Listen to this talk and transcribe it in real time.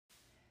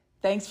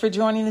Thanks for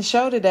joining the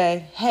show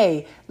today.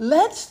 Hey,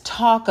 let's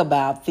talk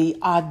about the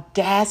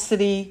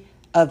audacity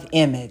of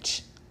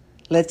image.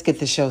 Let's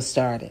get the show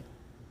started.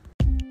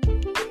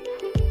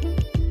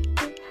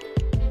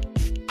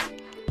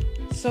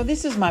 So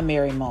this is my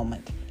Mary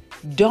moment.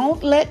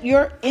 Don't let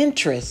your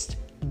interest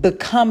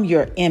become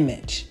your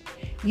image.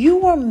 You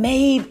were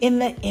made in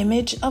the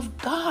image of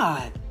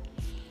God.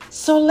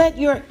 So let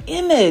your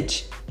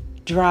image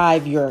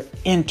drive your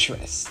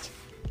interest.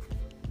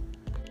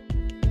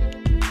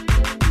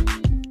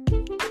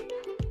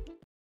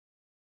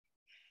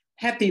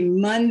 Happy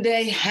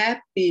Monday.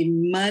 Happy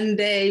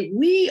Monday.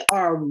 We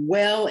are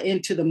well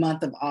into the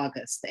month of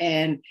August.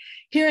 And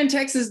here in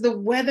Texas, the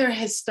weather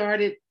has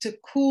started to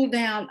cool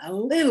down a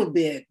little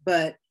bit,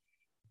 but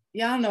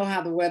y'all know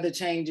how the weather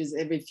changes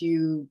every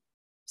few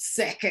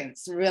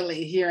seconds,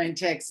 really, here in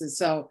Texas.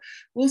 So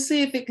we'll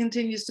see if it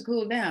continues to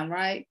cool down,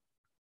 right?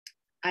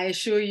 I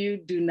assure you,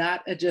 do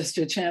not adjust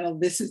your channel.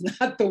 This is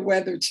not the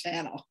weather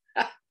channel.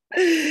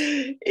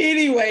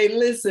 Anyway,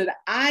 listen,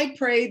 I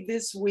pray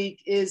this week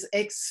is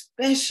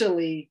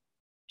especially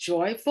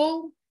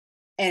joyful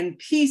and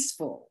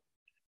peaceful.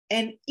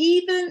 And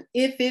even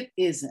if it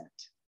isn't,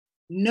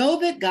 know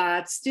that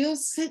God still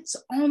sits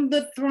on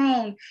the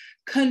throne,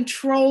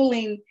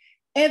 controlling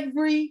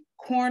every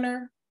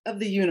corner of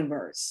the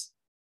universe.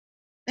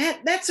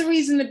 That's a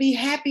reason to be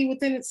happy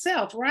within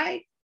itself,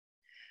 right?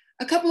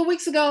 A couple of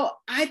weeks ago,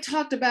 I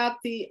talked about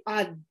the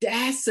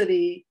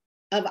audacity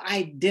of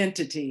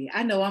identity.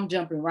 I know I'm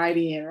jumping right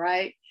in,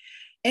 right?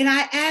 And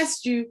I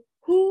asked you,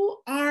 who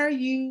are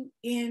you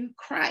in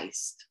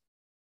Christ?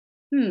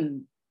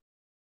 You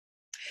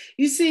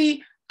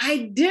see,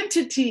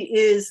 identity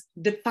is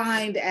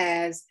defined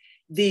as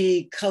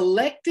the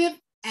collective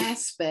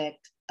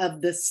aspect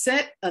of the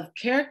set of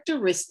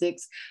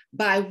characteristics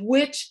by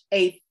which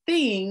a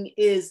thing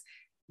is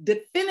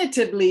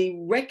definitively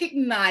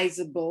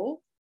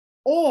recognizable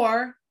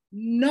or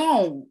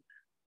known.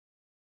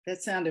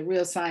 That sounded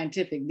real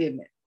scientific,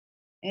 didn't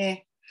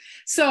it?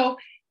 So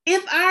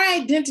if our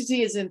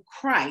identity is in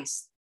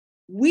Christ,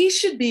 we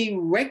should be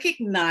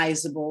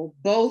recognizable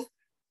both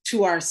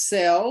to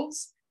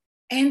ourselves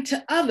and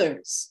to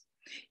others.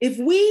 If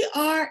we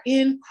are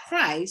in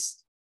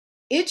Christ,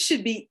 it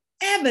should be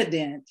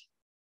evident,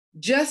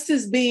 just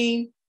as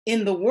being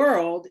in the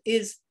world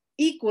is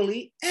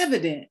equally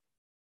evident.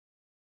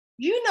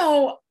 You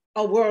know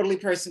a worldly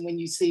person when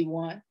you see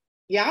one.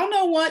 Y'all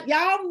know one.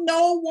 Y'all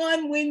know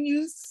one when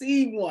you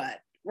see one,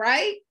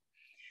 right?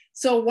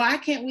 So why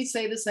can't we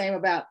say the same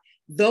about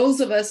those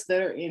of us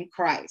that are in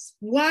Christ?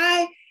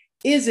 Why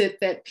is it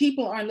that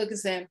people aren't looking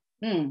saying,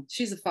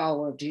 she's a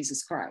follower of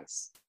Jesus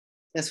Christ?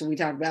 That's what we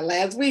talked about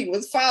last week,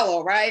 was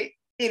follow, right?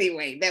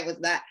 Anyway,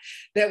 that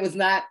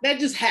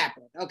just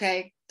happened,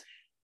 okay?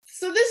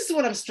 So this is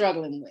what I'm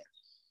struggling with.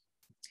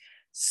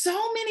 So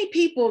many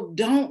people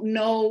don't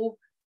know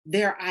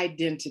their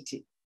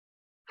identity,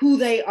 who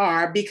they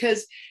are,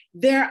 because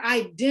their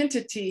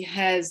identity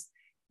has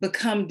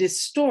become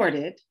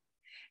distorted.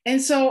 And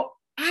so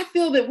I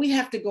feel that we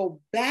have to go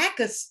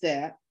back a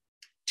step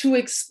to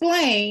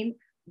explain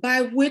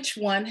by which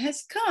one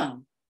has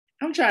come.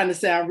 I'm trying to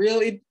sound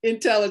really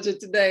intelligent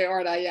today,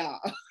 aren't I,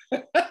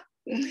 y'all?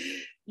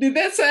 Did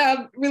that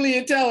sound really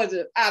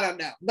intelligent? I don't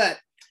know. But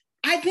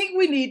I think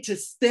we need to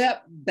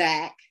step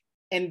back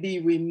and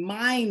be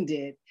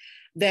reminded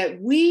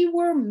that we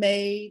were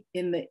made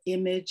in the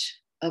image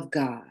of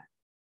God.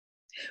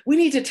 We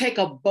need to take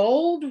a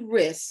bold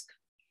risk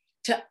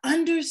to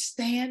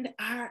understand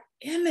our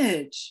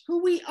image,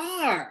 who we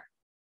are.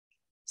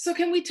 So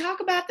can we talk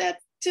about that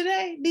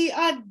today? The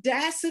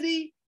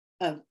audacity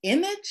of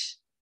image?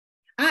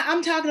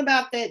 I'm talking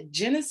about that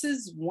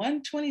Genesis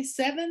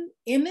 1:27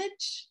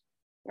 image,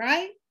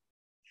 right?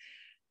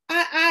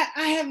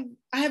 I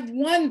have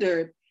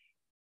wondered,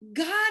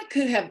 God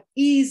could have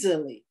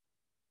easily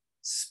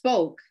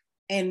spoke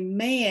and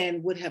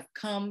man would have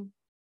come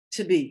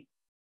to be.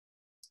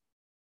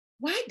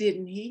 Why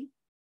didn't he?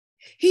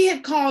 He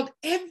had called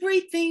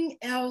everything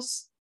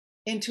else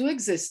into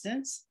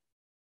existence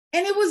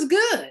and it was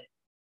good.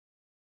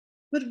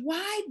 But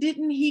why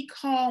didn't he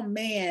call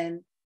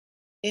man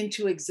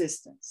into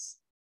existence?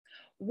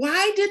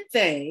 Why did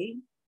they,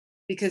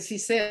 because he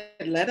said,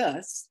 let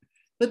us,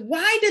 but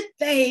why did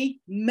they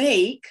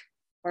make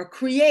or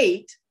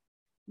create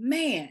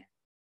man?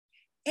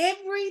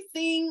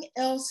 Everything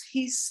else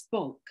he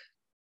spoke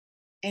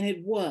and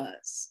it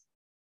was,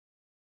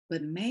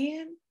 but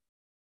man,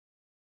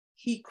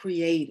 he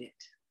created.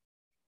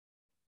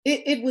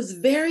 It was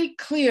very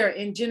clear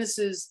in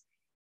Genesis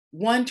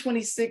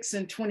 1:26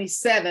 and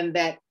 27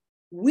 that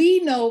we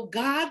know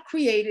God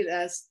created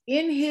us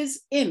in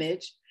his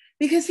image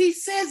because he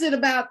says it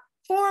about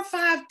 4 or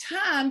 5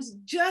 times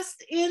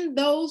just in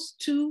those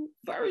 2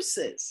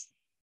 verses.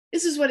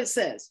 This is what it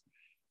says.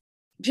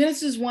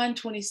 Genesis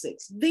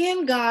 1:26.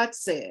 Then God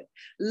said,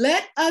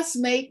 let us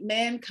make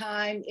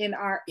mankind in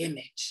our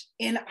image,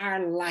 in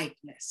our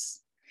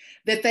likeness.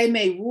 that they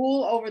may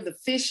rule over the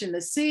fish in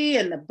the sea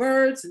and the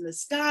birds in the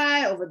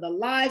sky, over the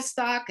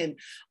livestock and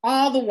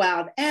all the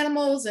wild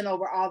animals, and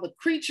over all the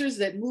creatures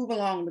that move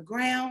along the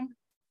ground.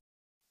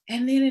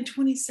 And then in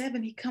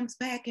 27, he comes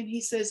back and he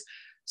says,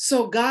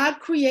 so God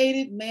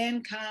created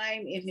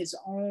mankind in his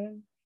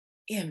own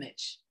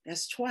image.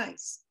 That's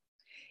twice.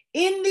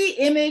 In the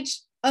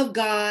image of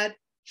God,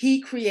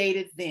 he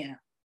created them.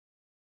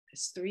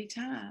 That's 3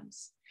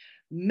 times.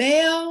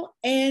 Male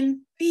and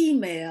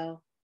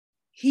female,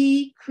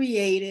 he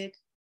created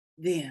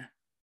them.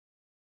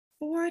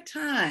 4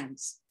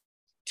 times,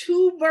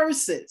 2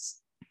 verses.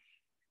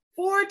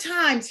 4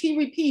 times he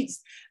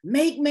repeats,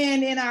 make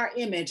man in our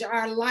image,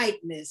 our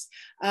likeness.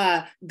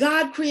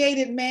 God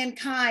created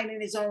mankind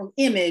in his own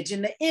image.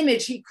 In the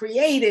image he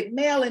created,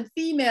 male and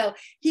female,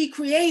 he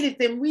created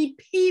them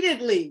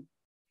repeatedly.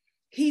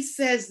 He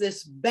says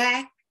this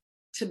back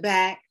to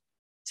back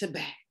to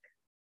back.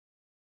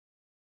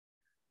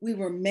 We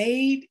were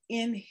made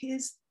in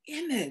his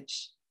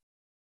image.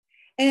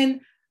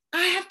 And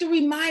I have to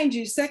remind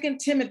you, 2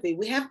 Timothy,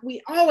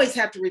 we always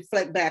have to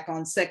reflect back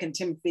on 2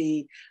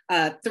 Timothy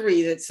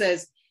 3 that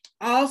says,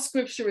 all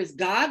scripture is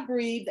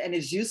God-breathed and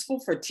is useful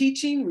for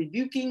teaching,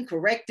 rebuking,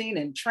 correcting,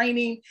 and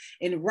training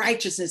in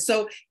righteousness.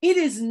 So it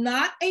is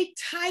not a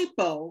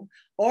typo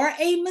or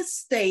a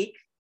mistake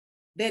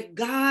that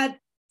God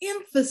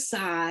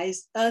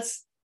emphasized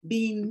us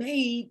being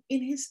made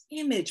in his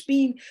image,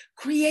 being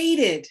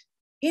created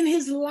in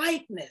his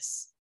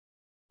likeness.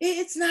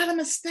 It's not a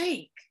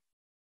mistake.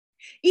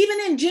 Even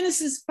in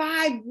Genesis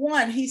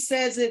 5:1, he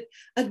says it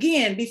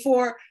again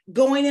before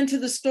going into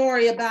the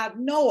story about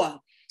Noah.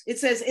 It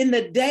says, in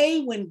the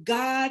day when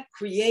God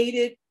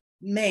created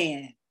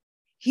man,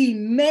 he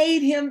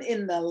made him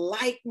in the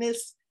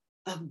likeness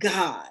of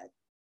God.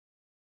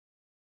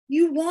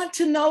 You want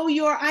to know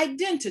your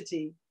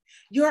identity.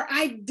 Your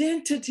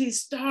identity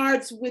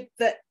starts with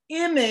the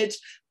image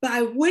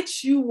by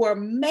which you were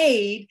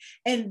made,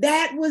 and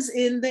that was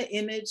in the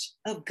image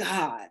of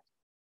God.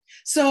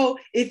 So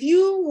if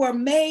you were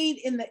made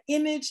in the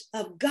image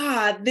of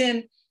God,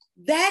 then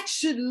that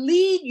should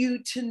lead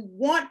you to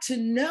want to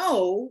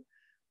know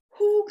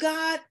who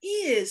God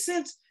is.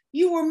 Since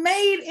you were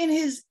made in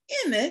his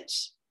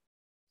image,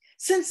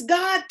 since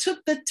God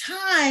took the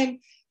time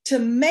to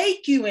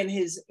make you in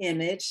his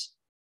image,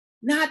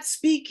 not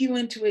speak you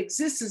into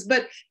existence,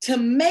 but to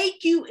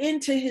make you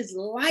into his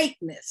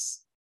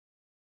likeness,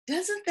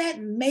 doesn't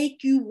that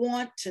make you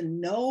want to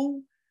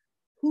know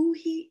who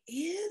he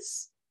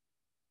is?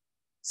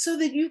 So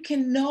that you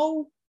can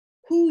know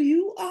who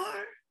you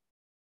are,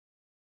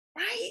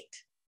 right?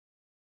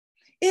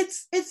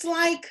 It's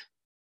like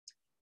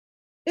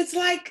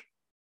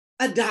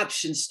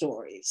adoption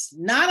stories.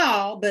 Not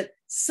all, but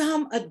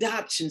some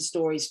adoption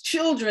stories.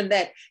 Children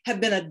that have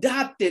been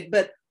adopted,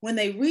 but when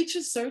they reach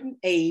a certain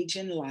age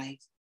in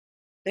life,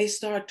 they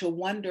start to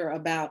wonder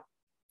about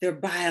their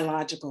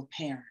biological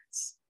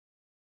parents.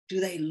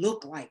 Do they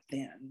look like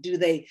them? Do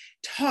they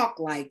talk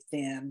like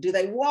them? Do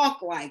they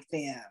walk like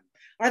them?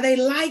 Are they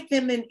like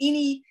them in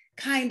any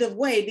kind of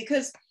way?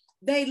 Because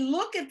they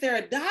look at their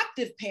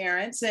adoptive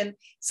parents and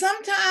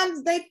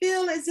sometimes they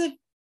feel as if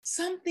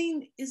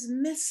something is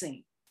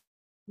missing.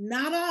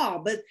 Not all,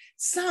 but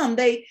some.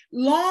 They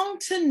long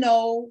to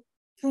know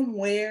from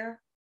where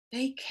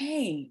they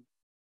came.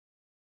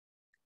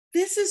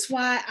 This is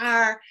why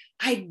our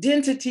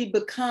identity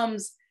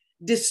becomes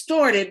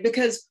distorted,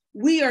 because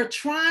we are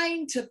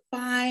trying to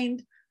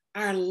find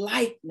our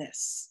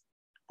likeness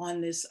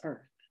on this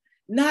earth,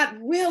 not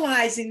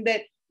realizing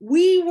that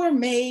we were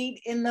made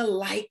in the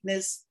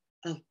likeness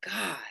of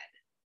God.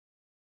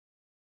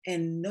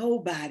 And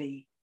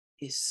nobody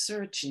is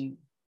searching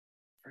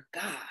for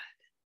God.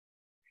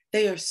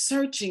 They are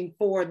searching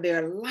for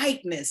their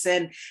likeness,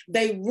 and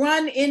they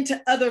run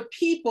into other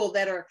people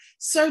that are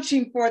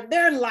searching for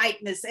their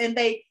likeness, and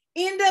they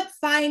end up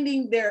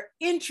finding their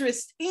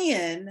interest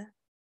in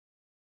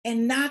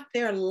and not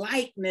their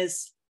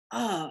likeness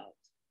of.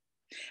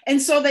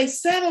 And so they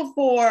settle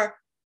for,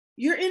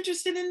 you're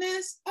interested in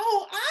this?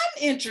 Oh,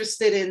 I'm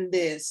interested in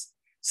this.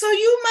 So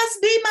you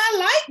must be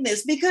my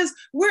likeness because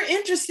we're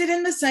interested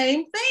in the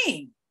same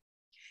thing.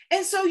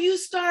 And so you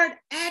start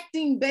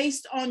acting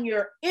based on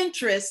your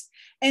interests,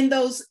 and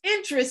those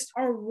interests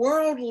are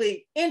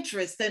worldly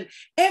interests. And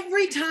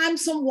every time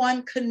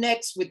someone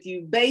connects with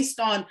you based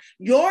on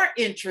your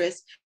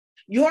interests,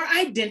 your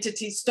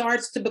identity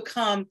starts to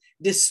become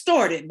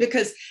distorted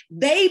because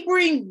they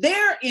bring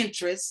their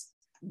interests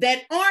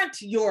that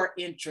aren't your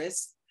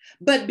interests.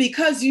 But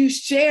because you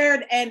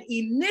shared an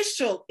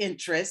initial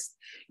interest,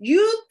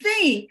 you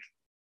think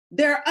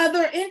their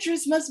other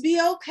interests must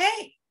be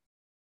okay,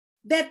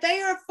 that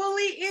they are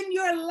fully in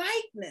your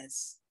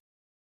likeness.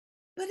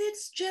 But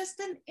it's just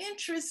an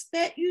interest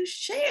that you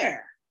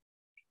share.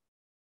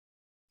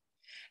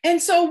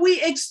 And so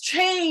we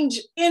exchange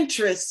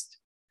interest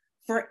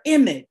for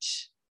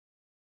image,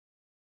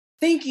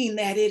 thinking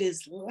that it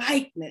is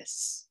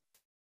likeness.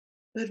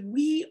 But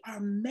we are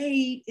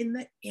made in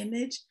the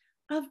image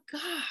of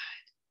God.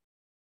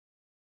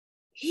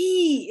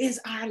 He is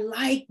our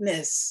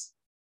likeness.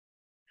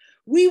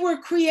 We were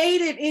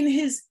created in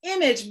his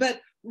image, but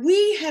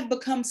we have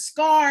become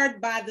scarred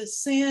by the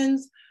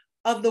sins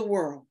of the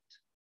world.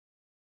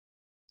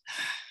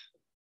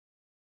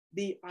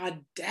 The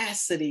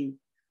audacity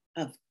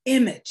of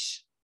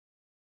image.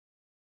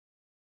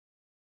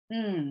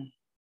 Y'all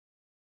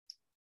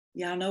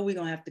know we're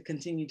going to have to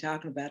continue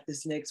talking about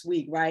this next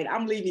week, right?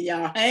 I'm leaving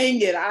y'all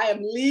hanging. I am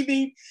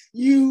leaving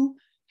you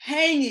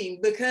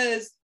hanging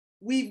because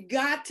we've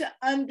got to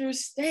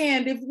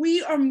understand if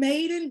we are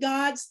made in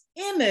God's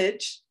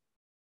image,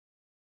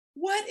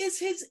 what is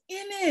his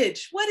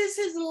image? What is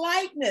his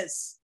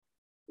likeness?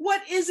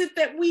 What is it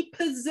that we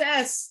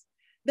possess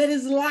that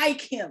is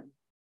like him?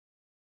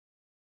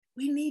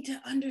 We need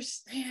to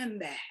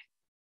understand that.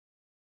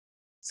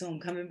 So I'm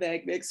coming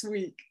back next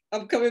week.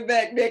 I'm coming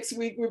back next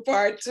week with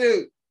part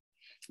 2.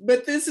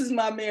 But this is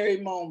my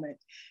Mary moment.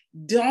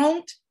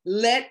 Don't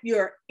let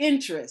your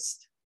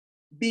interest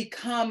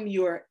become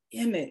your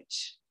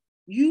image.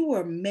 You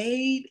were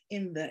made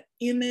in the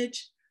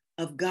image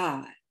of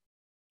God.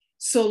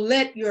 So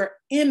let your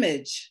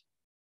image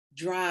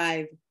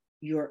drive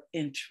your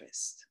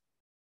interest.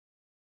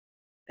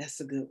 That's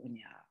a good one,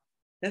 y'all.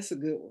 That's a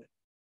good one.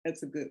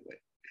 That's a good one.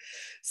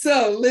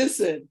 So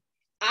listen,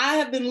 I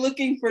have been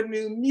looking for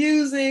new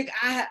music.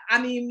 I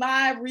mean,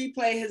 my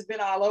replay has been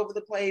all over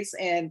the place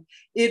and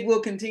it will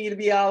continue to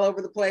be all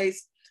over the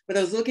place. But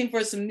I was looking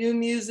for some new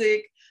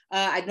music.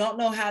 I don't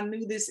know how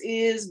new this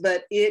is,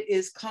 but it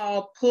is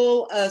called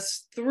Pull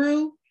Us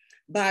Through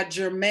by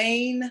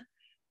Jermaine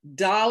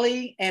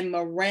Dolly and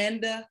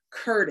Miranda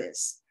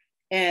Curtis.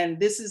 And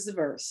this is the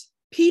verse.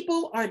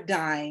 People are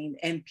dying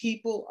and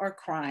people are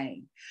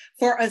crying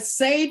for a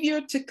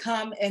savior to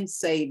come and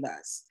save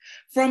us.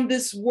 From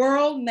this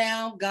world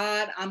now,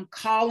 God, I'm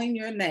calling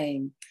your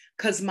name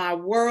because my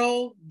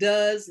world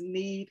does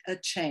need a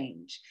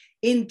change.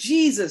 In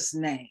Jesus'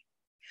 name.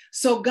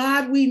 So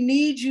God, we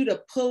need you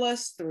to pull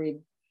us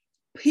through.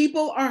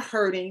 People are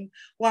hurting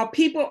while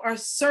people are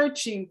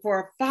searching for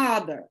a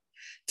father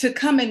to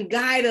come and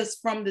guide us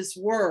from this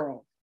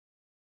world.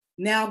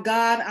 Now,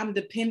 God, I'm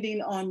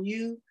depending on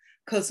you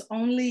because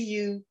only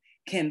you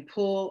can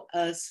pull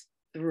us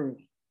through.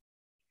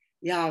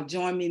 Y'all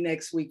join me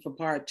next week for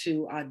part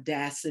 2,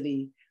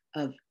 Audacity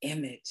of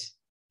Image.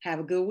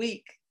 Have a good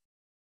week.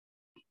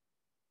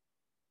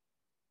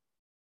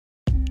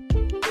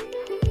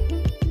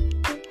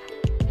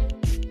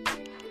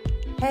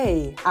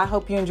 Hey, I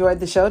hope you enjoyed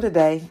the show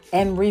today.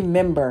 And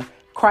remember,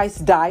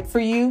 Christ died for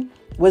you,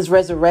 was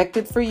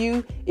resurrected for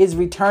you, is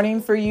returning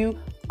for you,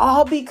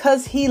 all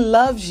because he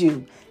loves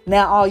you.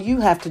 Now, all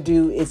you have to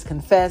do is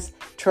confess,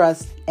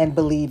 trust, and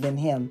believe in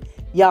him.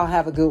 Y'all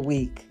have a good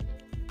week.